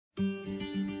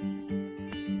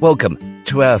Welcome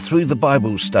to our Through the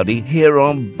Bible study here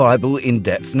on Bible In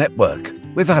Depth Network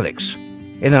with Alex.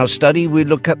 In our study, we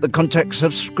look at the context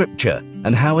of Scripture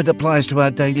and how it applies to our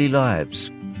daily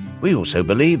lives. We also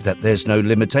believe that there's no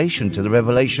limitation to the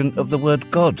revelation of the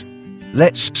Word God.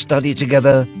 Let's study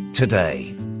together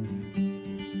today.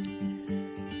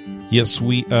 Yes,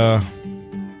 we are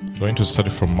going to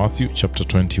study from Matthew chapter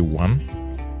 21,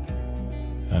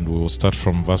 and we will start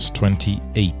from verse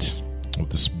 28 of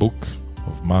this book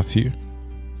of Matthew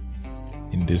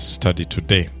in this study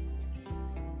today.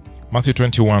 Matthew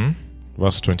 21,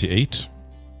 verse 28,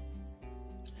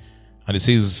 and it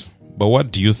says, "But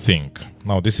what do you think?"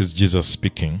 Now this is Jesus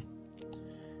speaking,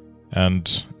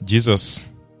 and Jesus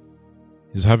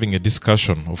is having a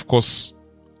discussion. Of course,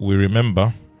 we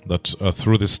remember that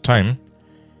through this time,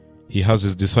 he has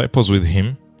his disciples with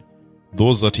him,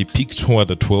 those that he picked who are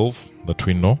the 12 that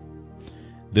we know.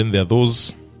 Then there are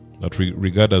those that we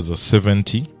regard as the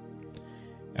 70.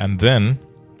 And then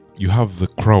you have the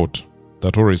crowd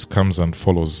that always comes and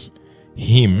follows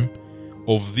him.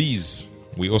 Of these,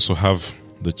 we also have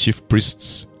the chief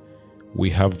priests. We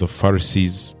have the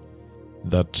Pharisees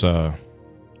that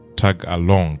tag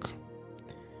along.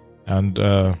 And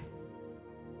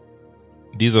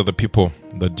these are the people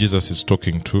that Jesus is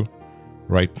talking to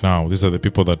right now. These are the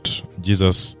people that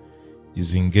Jesus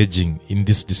is engaging in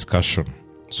this discussion.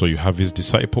 So you have his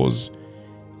disciples,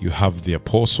 you have the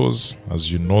apostles,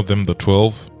 as you know them, the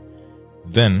 12.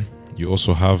 Then you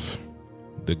also have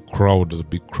the crowd, the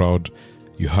big crowd,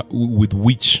 with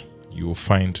which you will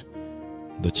find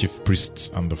the chief priests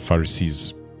and the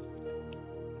Pharisees.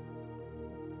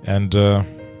 And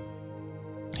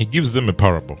he gives them a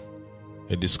parable,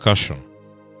 a discussion.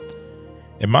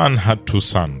 A man had 2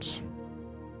 sons,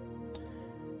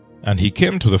 and he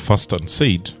came to the first and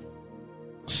said,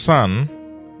 "Son,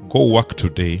 go work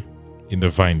today in the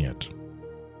vineyard."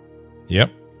 Yeah,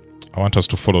 I want us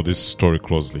to follow this story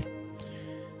closely.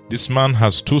 This man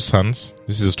has 2 sons.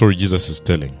 This is a story Jesus is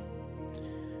telling.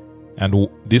 And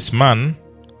this man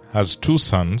has 2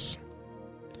 sons,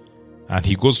 and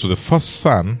he goes to the first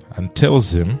son and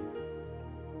tells him,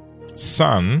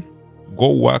 "Son,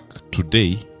 go work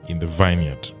today in the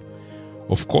vineyard."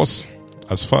 Of course,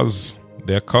 as far as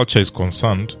their culture is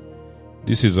concerned,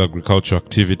 this is agricultural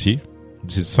activity.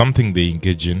 This is something they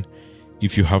engage in.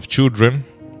 If you have children,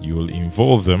 you will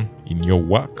involve them in your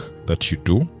work that you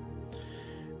do.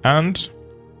 And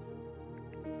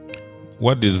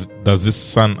what does this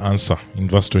son answer? In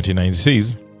verse 29 it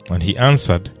says, "And he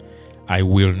answered, I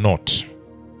will not."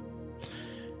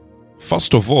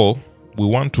 First of all, we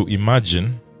want to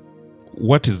imagine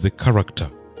what is the character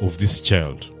of this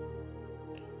child.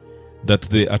 That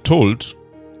they are told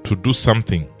to do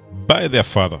something by their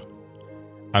father,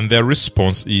 and their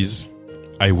response is,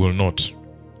 "I will not."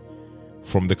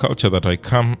 From the culture that I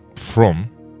come from,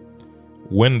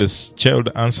 when this child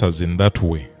answers in that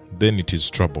way, then it is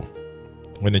trouble.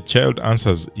 When a child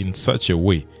answers in such a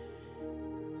way,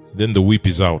 then the whip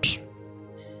is out.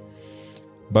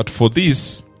 But for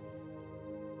this,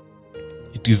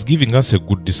 it is giving us a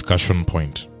good discussion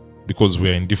point because we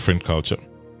are in different culture.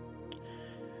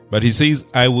 But he says,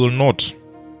 "I will not."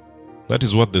 That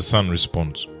is what the son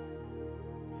responds.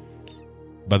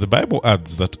 But the Bible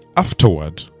adds that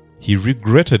afterward, he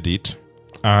regretted it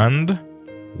and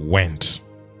went.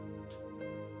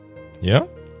 Yeah?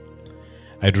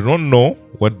 I do not know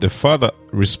what the father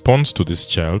responds to this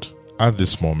child at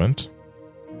this moment.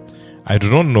 I do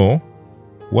not know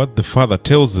what the father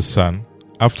tells the son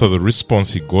after the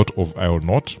response he got of "I will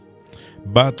not."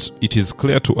 But it is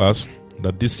clear to us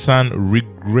that this son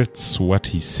regrets what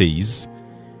he says,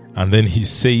 and then he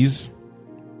says,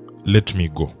 "Let me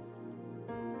go."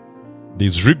 There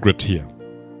is regret here.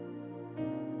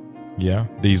 Yeah,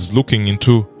 there is looking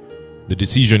into the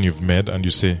decision you've made, and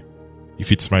you say,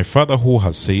 "If it's my father who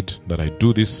has said that I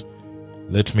do this,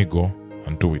 let me go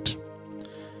and do it."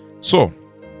 So,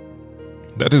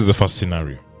 that is the first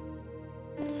scenario.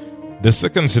 The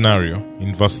second scenario,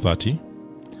 in verse 30,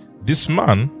 this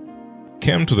man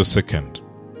came to the second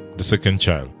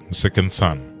child, the second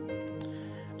son,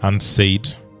 and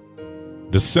said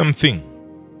the same thing.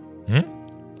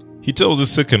 He tells the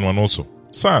second one also,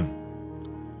 "Son,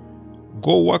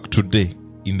 go work today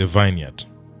in the vineyard."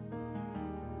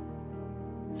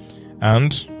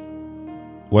 And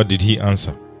what did he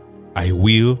answer? "I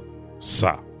will,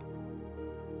 sir."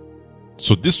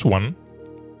 So this one,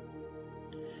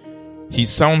 he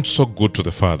sounds so good to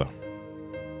the father.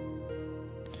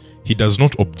 He does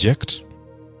not object.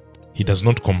 He does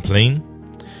not complain.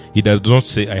 He does not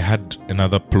say, "I had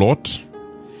another plot."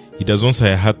 He doesn't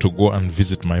say I had to go and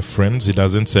visit my friends. He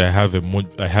doesn't say I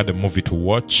had a movie to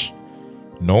watch.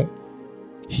 No.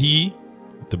 The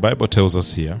Bible tells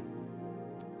us here,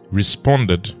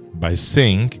 responded by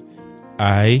saying,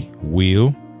 I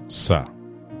will, sir.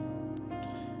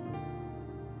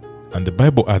 And the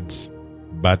Bible adds,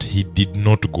 but he did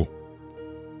not go.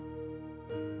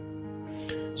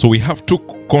 So we have two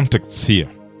contexts here.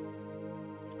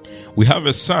 We have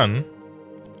a son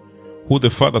who the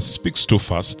father speaks to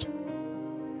first,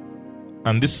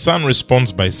 and this son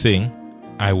responds by saying,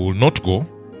 I will not go,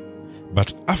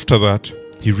 but after that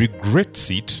he regrets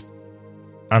it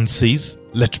and says,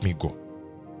 let me go.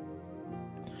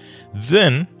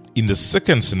 Then, in the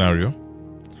second scenario,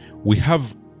 we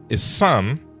have a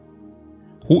son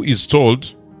who is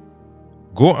told,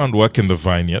 go and work in the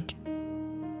vineyard.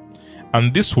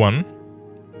 And this one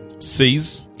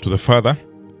says to the father,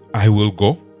 I will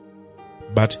go,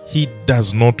 but he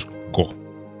does not go.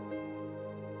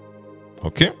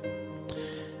 Okay?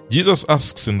 Jesus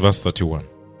asks in verse 31,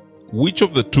 which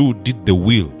of the two did the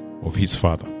will of his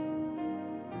father?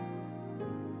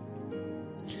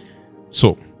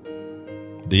 So,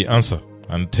 they answer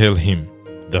and tell him,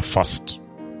 the first.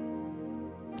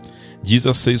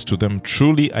 Jesus says to them,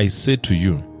 truly I say to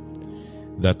you,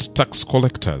 that tax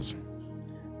collectors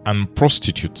and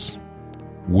prostitutes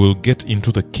will get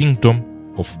into the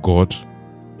kingdom of God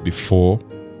before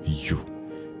you.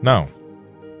 Now,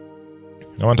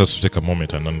 I want us to take a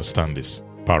moment and understand this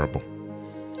parable.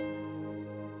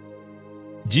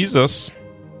 Jesus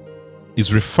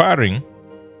is referring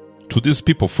to these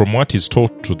people from what he's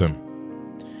taught to them,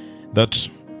 that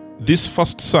this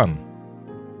first son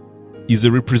is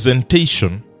a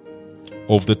representation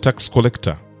of the tax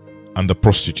collector and the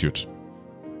prostitute.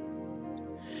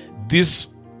 This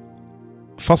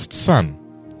first son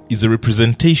is a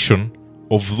representation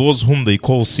of those whom they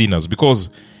call sinners, because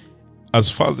as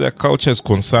far as their culture is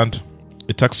concerned,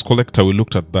 a tax collector, we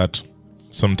looked at that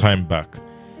some time back,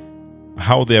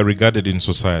 how they are regarded in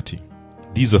society.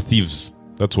 These are thieves.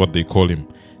 That's what they call him.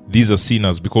 These are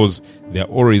sinners because they are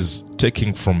always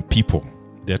taking from people.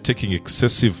 They are taking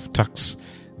excessive tax.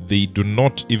 They do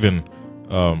not even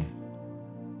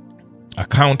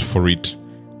account for it.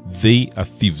 They are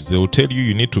thieves. They will tell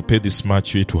you need to pay this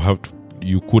much.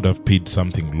 You could have paid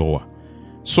something lower.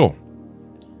 So,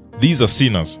 these are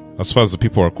sinners as far as the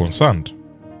people are concerned.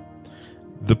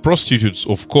 The prostitutes,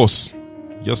 of course,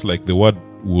 just like the word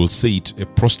will say it, a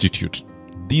prostitute.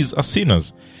 These are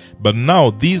sinners. But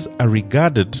now these are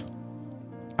regarded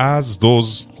as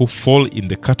those who fall in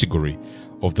the category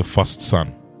of the first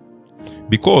son.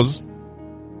 Because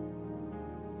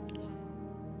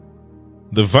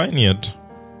the vineyard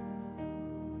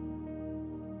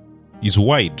is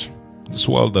wide, this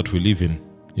world that we live in,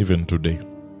 even today.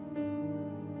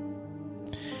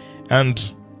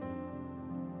 And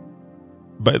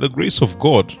by the grace of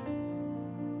God,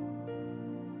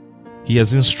 He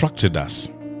has instructed us.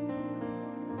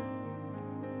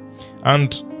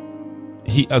 And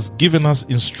He has given us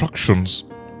instructions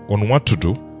on what to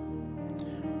do,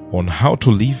 on how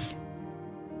to live,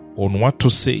 on what to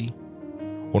say,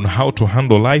 on how to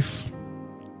handle life,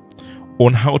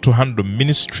 on how to handle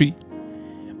ministry,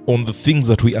 on the things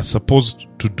that we are supposed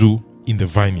to do in the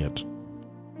vineyard.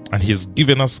 And He has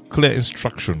given us clear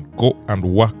instruction. Go and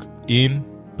work in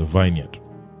the vineyard.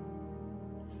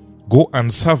 Go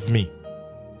and serve me.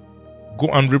 Go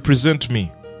and represent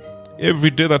me. Every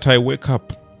day that I wake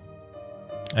up,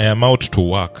 I am out to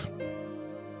work.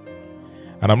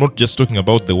 And I'm not just talking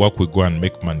about the work we go and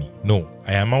make money. No,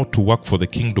 I am out to work for the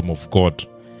kingdom of God.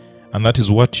 And that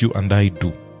is what you and I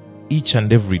do. Each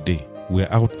and every day, we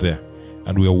are out there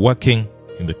and we are working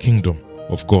in the kingdom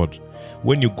of God.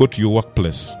 When you go to your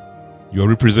workplace, you are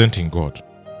representing God.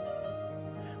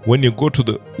 When you go to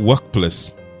the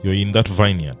workplace, you're in that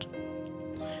vineyard.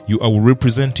 You are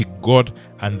representing God,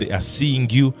 and they are seeing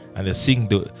you, and they're seeing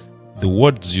the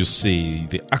words you say,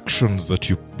 the actions that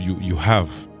you have,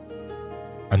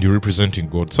 and you're representing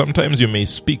God. Sometimes you may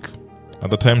speak,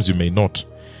 other times you may not.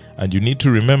 And you need to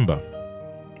remember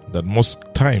that most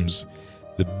times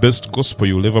the best gospel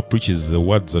you'll ever preach is the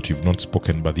words that you've not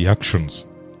spoken, but the actions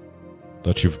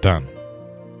that you've done.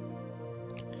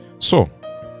 So,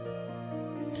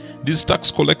 these tax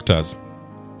collectors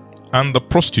and the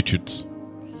prostitutes,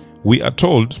 we are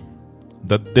told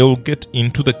that they will get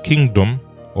into the kingdom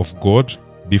of God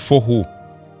before who?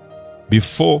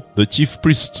 Before the chief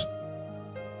priest.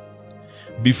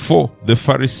 Before the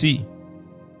Pharisee.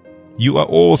 You are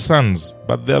all sons,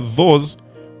 but there are those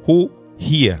who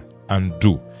hear and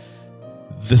do.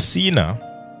 The sinner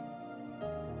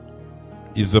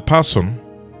is a person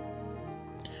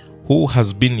who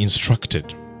has been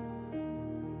instructed,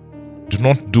 do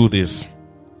not do this,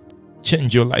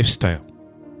 change your lifestyle.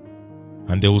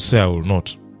 And they will say, I will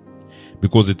not,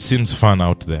 because it seems fun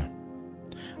out there.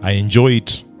 I enjoy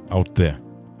it out there.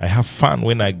 I have fun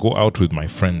when I go out with my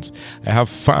friends. I have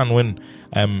fun when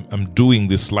I'm doing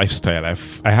this lifestyle.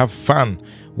 I have fun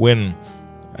when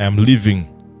I am living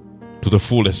to the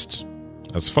fullest,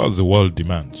 as far as the world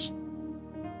demands.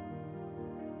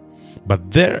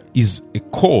 But there is a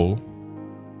call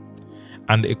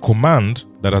and a command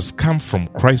that has come from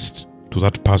Christ to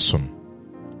that person.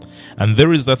 And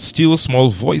there is that still small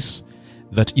voice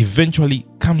that eventually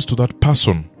comes to that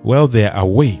person while they are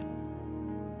away,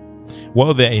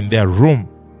 while they are in their room,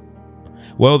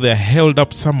 while they are held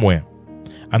up somewhere.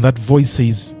 And that voice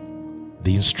says,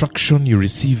 the instruction you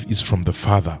receive is from the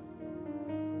Father.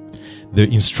 The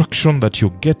instruction that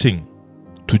you're getting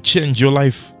to change your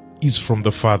life is from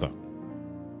the Father.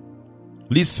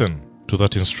 Listen to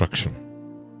that instruction.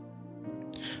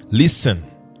 Listen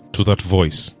to that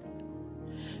voice.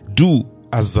 Do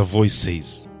as the voice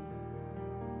says.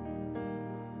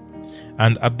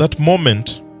 And at that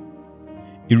moment,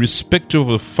 irrespective of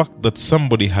the fact that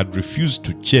somebody had refused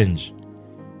to change,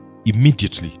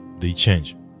 immediately they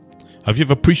change. Have you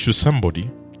ever preached to somebody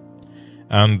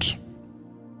and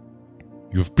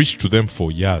you've preached to them for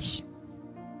years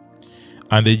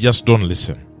and they just don't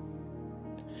listen?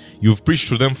 You've preached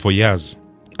to them for years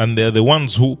and they're the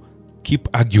ones who keep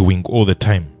arguing all the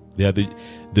time. They are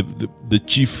the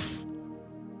chief,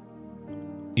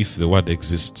 if the word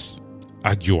exists,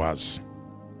 arguers.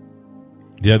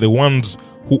 They are the ones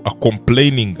who are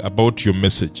complaining about your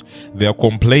message. They are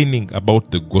complaining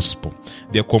about the gospel.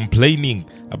 They are complaining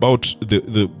about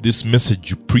this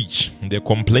message you preach. They are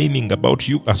complaining about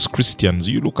you as Christians.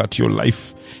 You look at your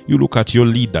life. You look at your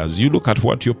leaders. You look at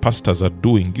what your pastors are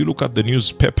doing. You look at the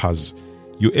newspapers.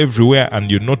 You're everywhere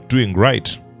and you're not doing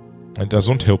right. And it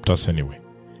doesn't help us anyway.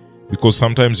 Because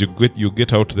sometimes you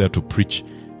get out there to preach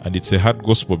and it's a hard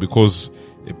gospel because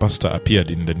a pastor appeared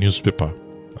in the newspaper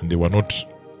and they were not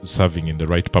serving in the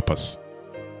right purpose.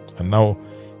 And now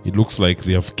it looks like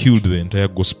they have killed the entire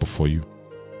gospel for you.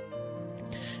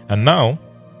 And now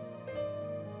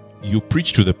you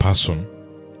preach to the person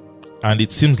and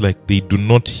it seems like they do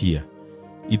not hear.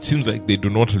 It seems like they do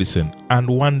not listen. And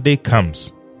one day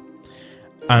comes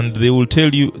and they will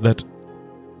tell you that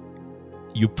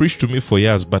you preached to me for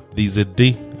years, but there's a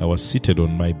day I was seated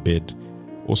on my bed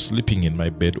or sleeping in my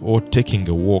bed or taking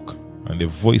a walk and the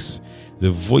voice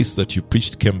that you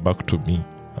preached came back to me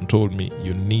and told me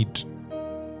you need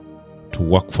to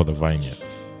work for the vineyard.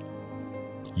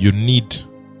 You need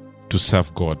to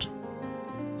serve God.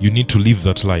 You need to live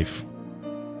that life.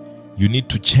 You need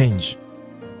to change.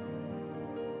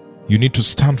 You need to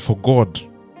stand for God.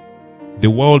 The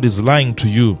world is lying to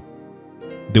you.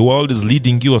 The world is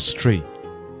leading you astray.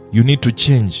 You need to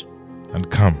change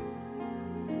and come.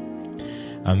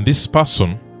 And this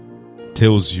person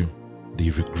tells you they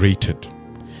regretted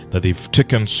that they've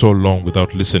taken so long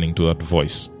without listening to that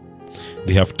voice.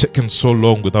 They have taken so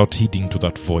long without heeding to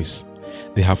that voice.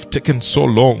 They have taken so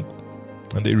long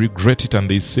and they regret it and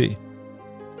they say,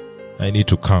 I need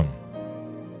to come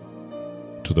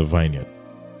to the vineyard.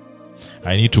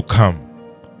 I need to come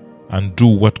and do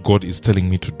what God is telling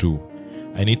me to do.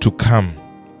 I need to come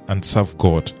and serve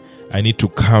God. I need to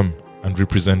come and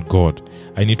represent God.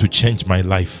 I need to change my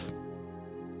life.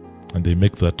 And they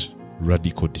make that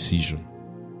radical decision.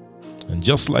 And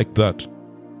just like that,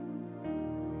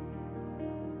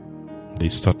 they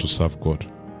start to serve God.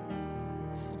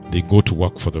 They go to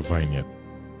work for the vineyard.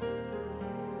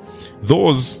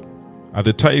 Those are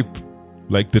the type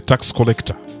like the tax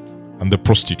collector and the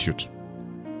prostitute.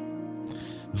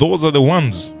 Those are the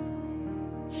ones,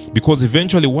 because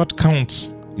eventually what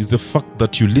counts is the fact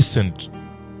that you listened.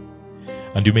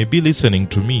 And you may be listening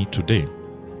to me today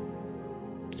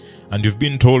and you've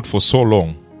been told for so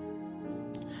long,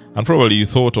 and probably you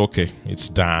thought, okay, it's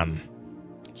done,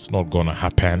 it's not gonna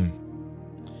happen,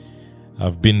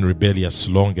 I've been rebellious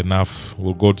long enough,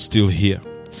 will God still hear?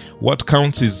 What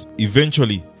counts is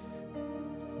eventually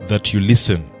that you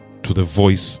listen to the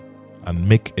voice and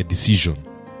make a decision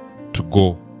to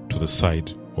go to the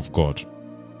side of God.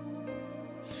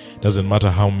 It doesn't matter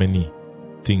how many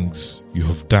things you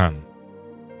have done.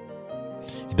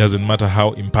 It doesn't matter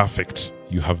how imperfect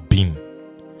you have been.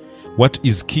 What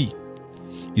is key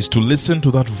is to listen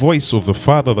to that voice of the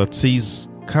Father that says,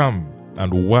 come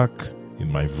and work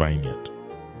in my vineyard.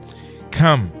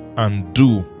 Come and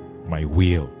do my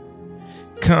will.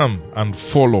 Come and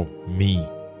follow me.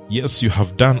 Yes, you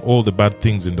have done all the bad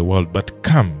things in the world, but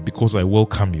come because I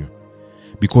welcome you.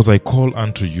 Because I call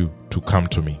unto you to come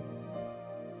to me.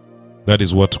 That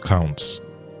is what counts.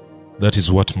 That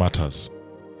is what matters.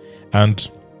 And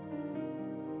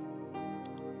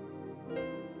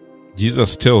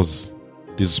Jesus tells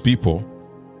these people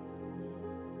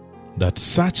that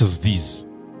such as these,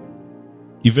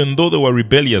 even though they were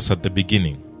rebellious at the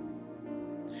beginning,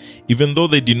 even though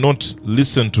they did not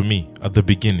listen to me at the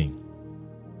beginning,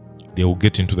 they will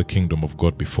get into the kingdom of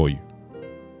God before you.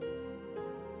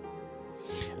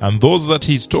 And those that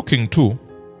he's talking to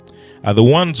are the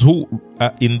ones who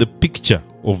are in the picture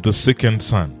of the second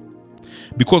son.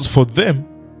 Because for them,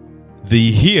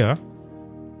 they hear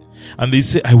and they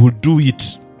say, I will do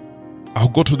it. I'll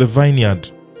go to the vineyard.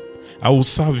 I will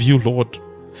serve you, Lord.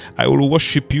 I will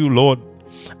worship you, Lord.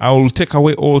 I will take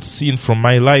away all sin from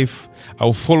my life. I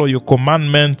will follow your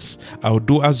commandments. I will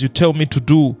do as you tell me to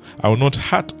do. I will not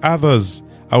hurt others.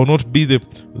 I will not be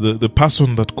the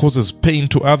person that causes pain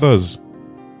to others.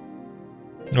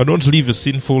 I don't live a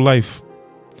sinful life.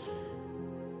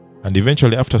 And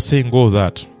eventually, after saying all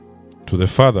that to the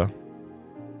Father,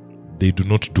 they do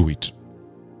not do it.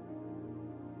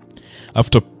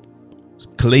 After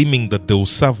claiming that they will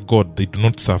serve God, they do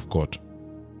not serve God.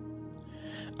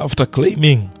 After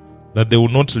claiming that they will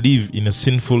not live in a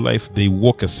sinful life, they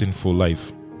walk a sinful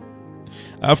life.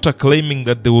 After claiming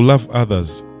that they will love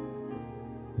others,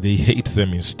 they hate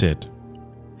them instead.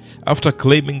 After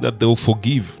claiming that they will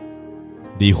forgive,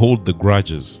 they hold the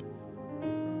grudges.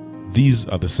 These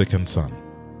are the second son.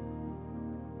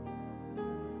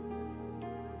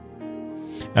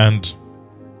 And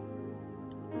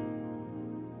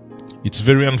it's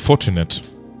very unfortunate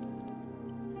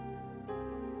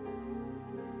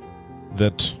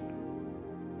that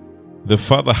the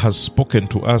Father has spoken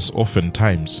to us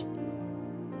oftentimes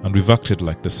and we've acted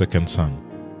like the second son.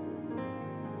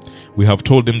 We have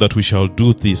told him that we shall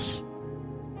do this.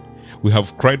 We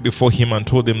have cried before him and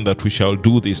told him that we shall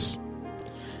do this.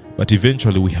 But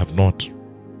eventually we have not.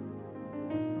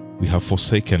 We have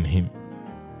forsaken him.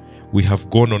 We have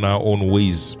gone on our own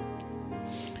ways.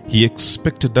 He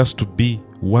expected us to be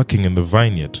working in the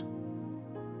vineyard,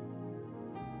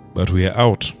 but we are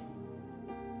out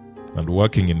and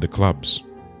working in the clubs.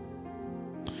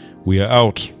 We are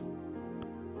out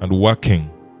and working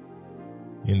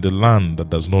in the land that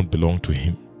does not belong to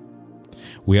him.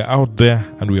 We are out there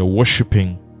and we are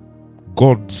worshipping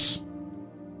gods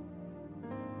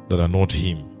that are not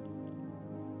him.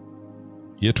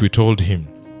 Yet we told him,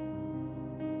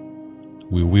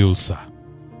 we will, sir.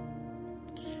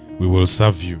 We will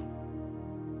serve you.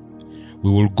 We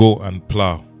will go and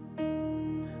plow.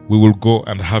 We will go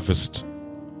and harvest.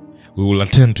 We will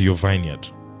attend to your vineyard.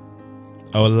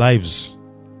 Our lives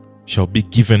shall be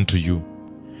given to you.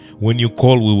 When you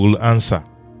call, we will answer.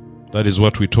 That is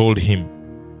what we told him.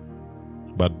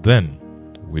 But then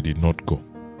we did not go.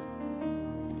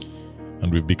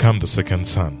 And we've become the second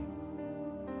son.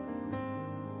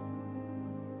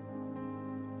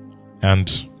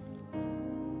 And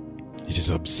it is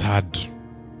absurd.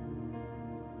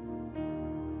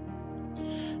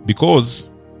 Because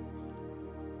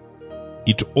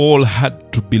it all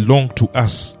had to belong to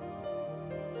us.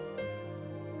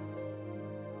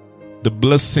 The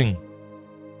blessing,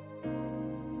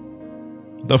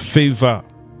 the favor,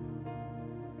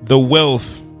 the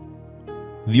wealth,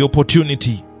 the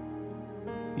opportunity,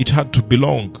 it had to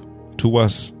belong to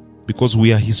us because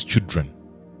we are his children.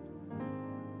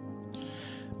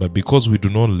 But because we do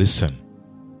not listen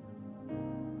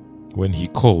when he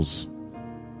calls,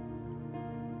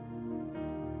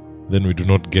 then we do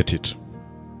not get it.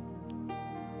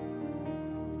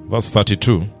 Verse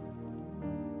 32.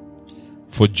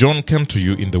 For John came to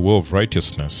you in the way of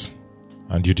righteousness,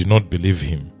 and you did not believe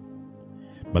him.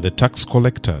 But the tax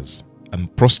collectors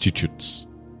and prostitutes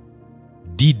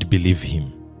did believe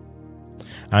him.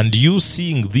 And you,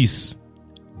 seeing this,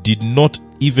 did not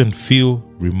even feel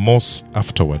remorse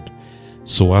afterward,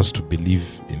 so as to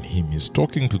believe in him. He's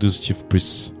talking to these chief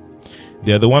priests.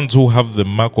 They are the ones who have the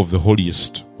mark of the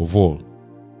holiest of all.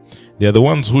 They are the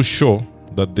ones who show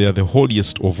that they are the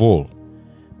holiest of all,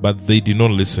 but they did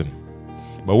not listen.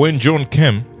 But when John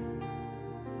came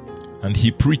and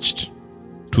he preached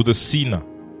to the sinner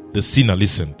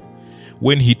listened.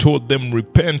 When he told them,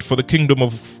 repent, for the kingdom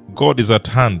of God is at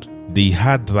hand, they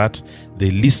heard that,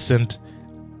 they listened,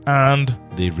 and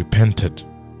they repented.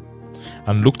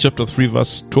 And Luke chapter 3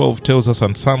 verse 12 tells us,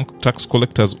 and some tax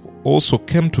collectors also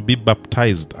came to be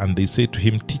baptized, and they said to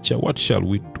him, Teacher, what shall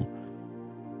we do?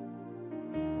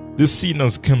 The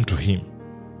sinners came to him.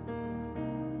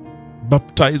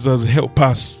 Baptize us, help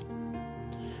us.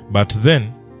 But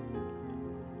then,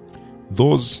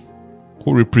 those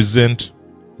who represent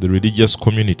the religious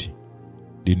community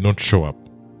did not show up.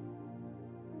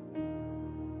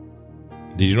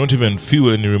 They did not even feel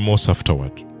any remorse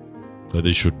afterward that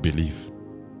they should believe.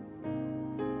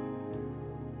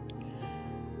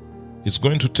 It's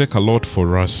going to take a lot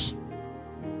for us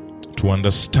to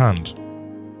understand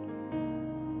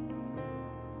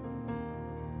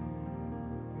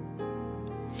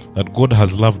that God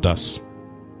has loved us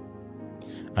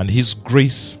and His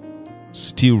grace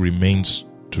still remains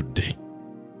today,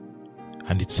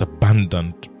 and it's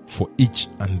abundant for each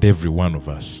and every one of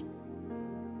us,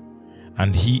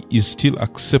 and He is still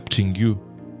accepting you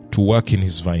to work in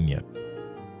His vineyard.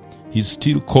 He's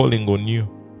still calling on you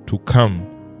to come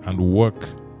and work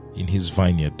in His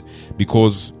vineyard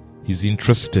because He's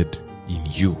interested in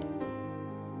you.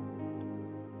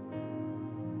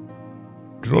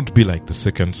 Do not be like the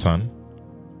second son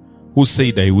who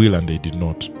said, I will, and they did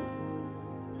not.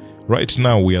 Right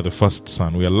now we are the first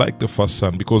son. We are like the first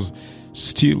son because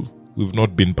still we've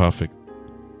not been perfect.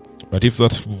 But if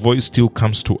that voice still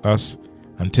comes to us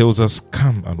and tells us,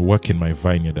 come and work in my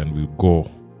vineyard, and we'll go,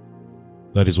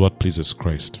 that is what pleases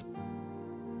Christ.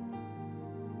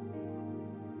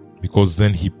 Because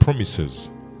then He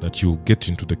promises that you'll get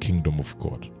into the kingdom of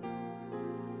God.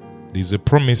 There is a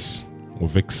promise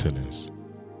of excellence.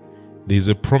 There is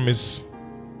a promise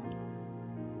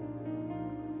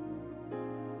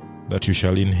that you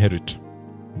shall inherit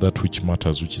that which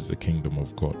matters, which is the kingdom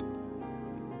of God.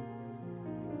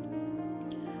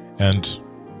 And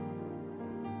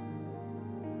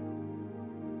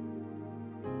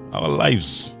our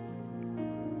lives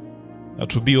are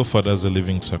to be offered as a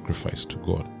living sacrifice to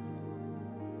God.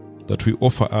 That we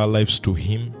offer our lives to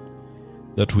Him,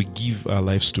 that we give our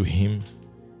lives to Him,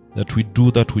 that we do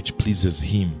that which pleases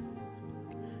Him.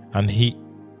 And He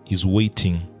is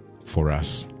waiting for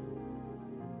us.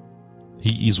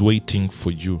 He is waiting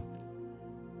for you.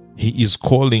 He is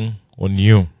calling on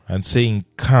you and saying,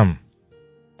 come.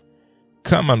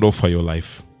 Come and offer your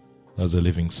life as a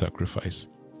living sacrifice.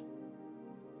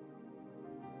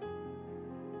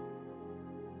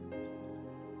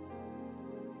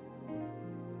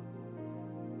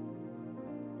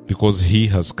 Because He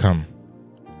has come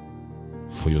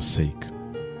for your sake.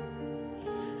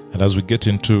 And as we get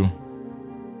into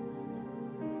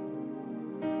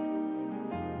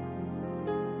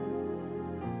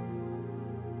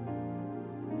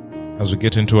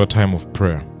a time of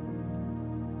prayer,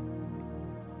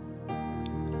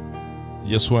 I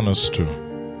just want us to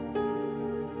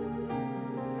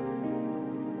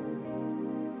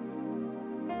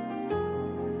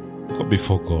go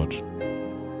before God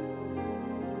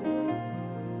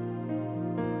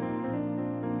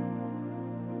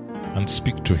and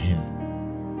speak to Him.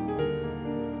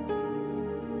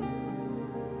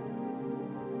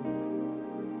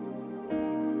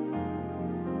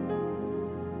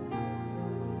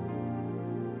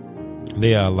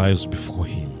 Lay our lives before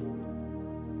Him,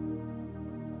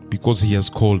 because He has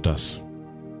called us.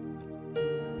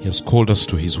 He has called us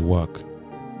to His work.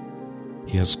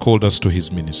 He has called us to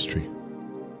His ministry.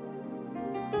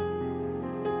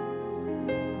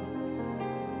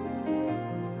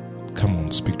 Come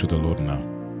on, speak to the Lord now.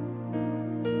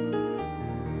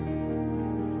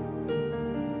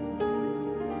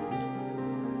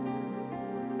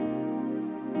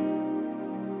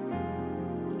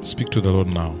 Speak to the Lord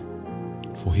now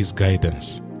for His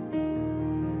guidance.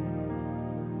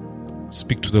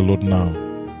 Speak to the Lord now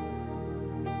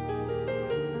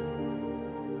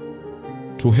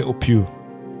to help you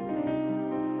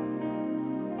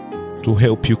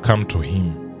come to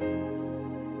Him.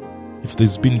 If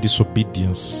there's been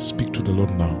disobedience, speak to the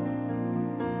Lord now.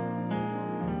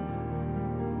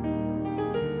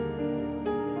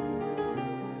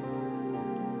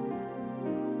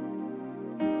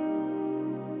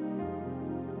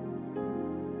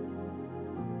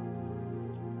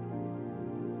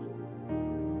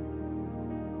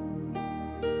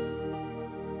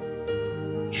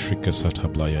 Shrika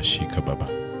Satablaya Shika Baba.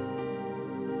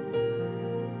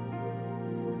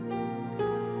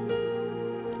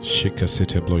 Shika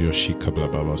Setebloyo Shika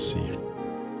Blababa Si.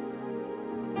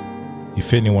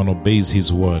 If anyone obeys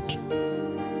His word,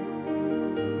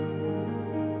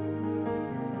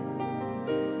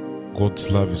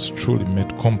 God's love is truly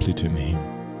made complete in Him.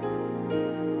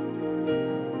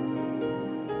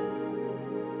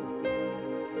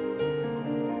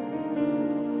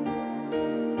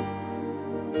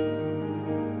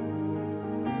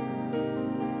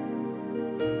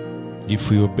 If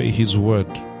we obey His word,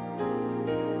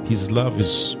 His love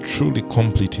is truly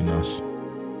complete in us.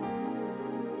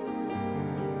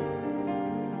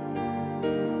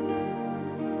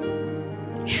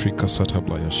 Shrika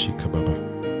Satablaya Shika Baba.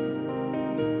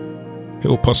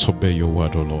 Help us obey your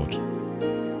word, O Lord.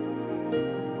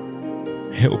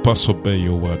 Help us obey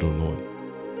your word, O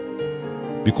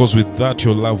Lord. Because with that,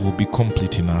 your love will be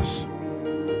complete in us.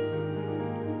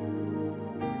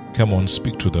 Come on,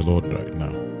 speak to the Lord right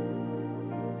now.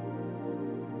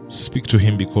 Speak to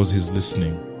him because he's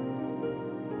listening.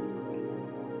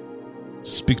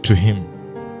 Speak to him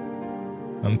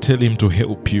and tell him to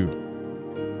help you,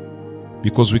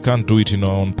 because we can't do it in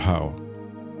our own power.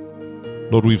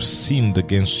 Lord, we've sinned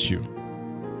against you.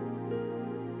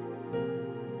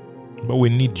 But we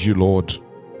need you, Lord.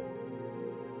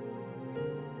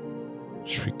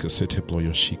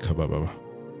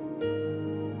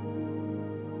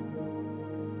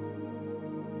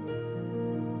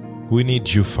 We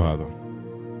need you, Father.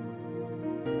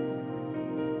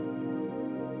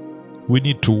 We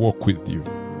need to walk with you.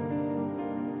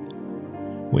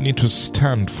 We need to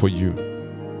stand for you.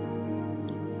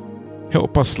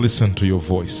 Help us listen to your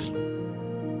voice.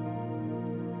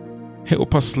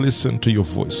 Help us listen to your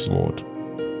voice, Lord.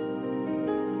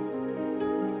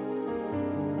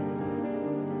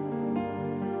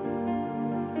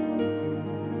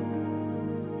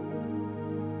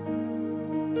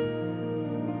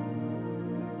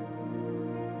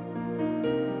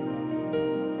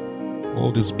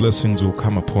 All these blessings will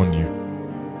come upon you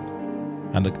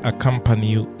and accompany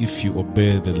you if you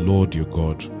obey the Lord your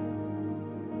God.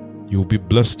 You will be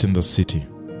blessed in the city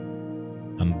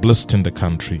and blessed in the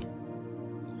country.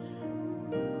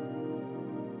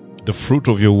 The fruit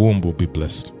of your womb will be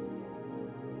blessed,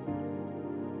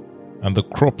 and the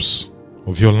crops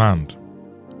of your land,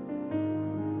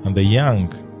 and the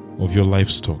young of your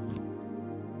livestock,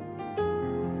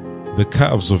 the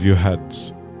calves of your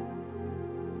herds,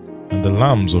 and the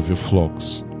lambs of your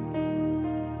flocks.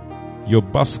 Your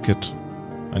basket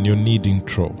and your kneading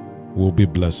trough will be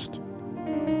blessed.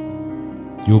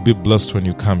 You will be blessed when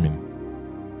you come in.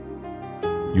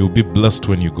 You will be blessed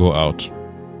when you go out.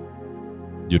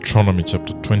 Deuteronomy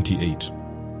chapter 28,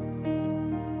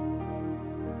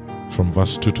 from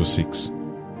verse 2 to 6.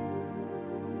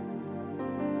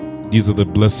 These are the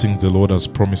blessings the Lord has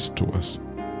promised to us.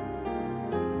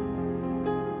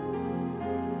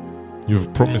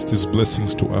 You've promised these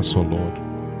blessings to us, O Lord.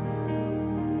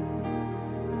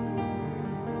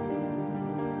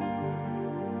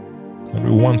 And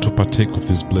we want to partake of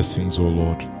these blessings, O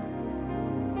Lord.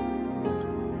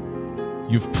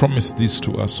 You've promised this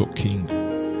to us, O King.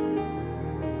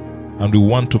 And we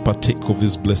want to partake of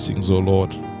these blessings, O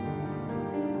Lord.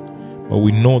 But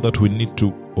we know that we need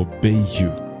to obey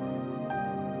you.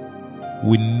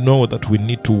 We know that we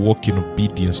need to walk in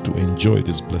obedience to enjoy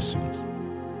these blessings.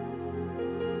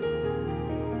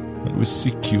 And we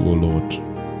seek you, O Lord.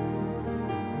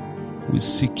 We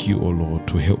seek you, O Lord,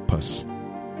 to help us.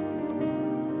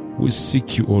 We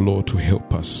seek you, O Lord, to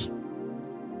help us.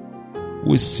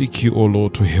 We seek you, O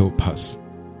Lord, to help us.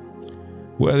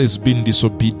 Where there's been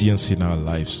disobedience in our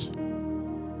lives,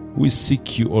 we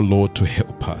seek you, O Lord, to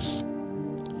help us.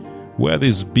 Where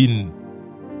there's been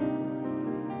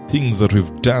things that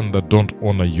we've done that don't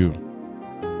honor you,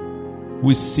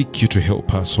 we seek you to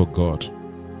help us, O God.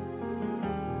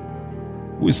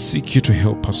 We seek you to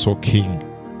help us, O King.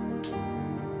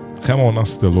 Come on,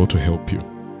 ask the Lord to help you.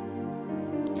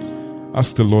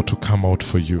 Ask the Lord to come out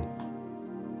for you.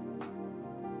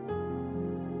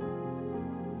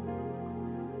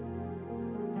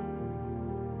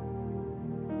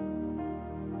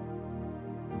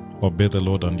 Obey the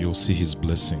Lord and you'll see his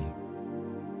blessing.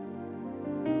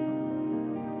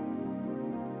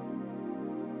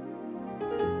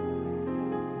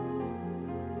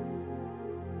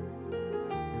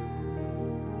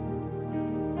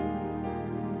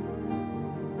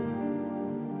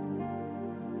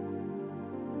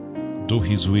 Do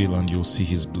his will and you'll see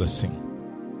his blessing.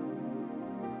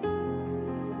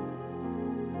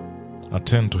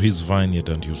 Attend to his vineyard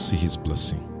and you'll see his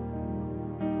blessing.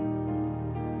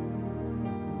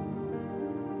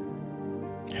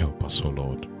 Help us, O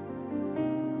Lord.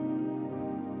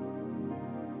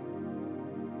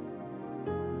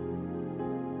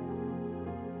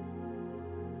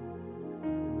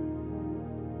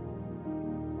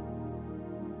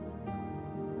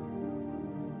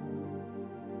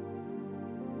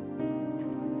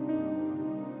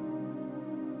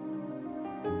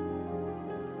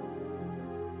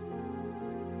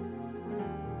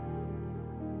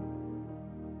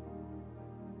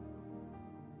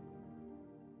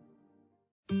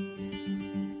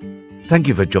 Thank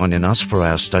you for joining us for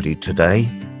our study today.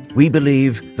 We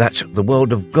believe that the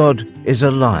Word of God is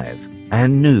alive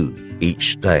and new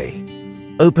each day.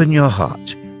 Open your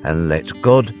heart and let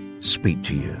God speak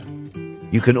to you.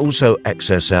 You can also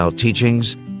access our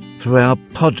teachings through our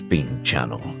Podbean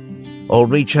channel or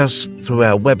reach us through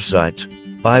our website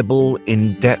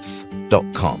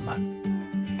BibleInDepth.com.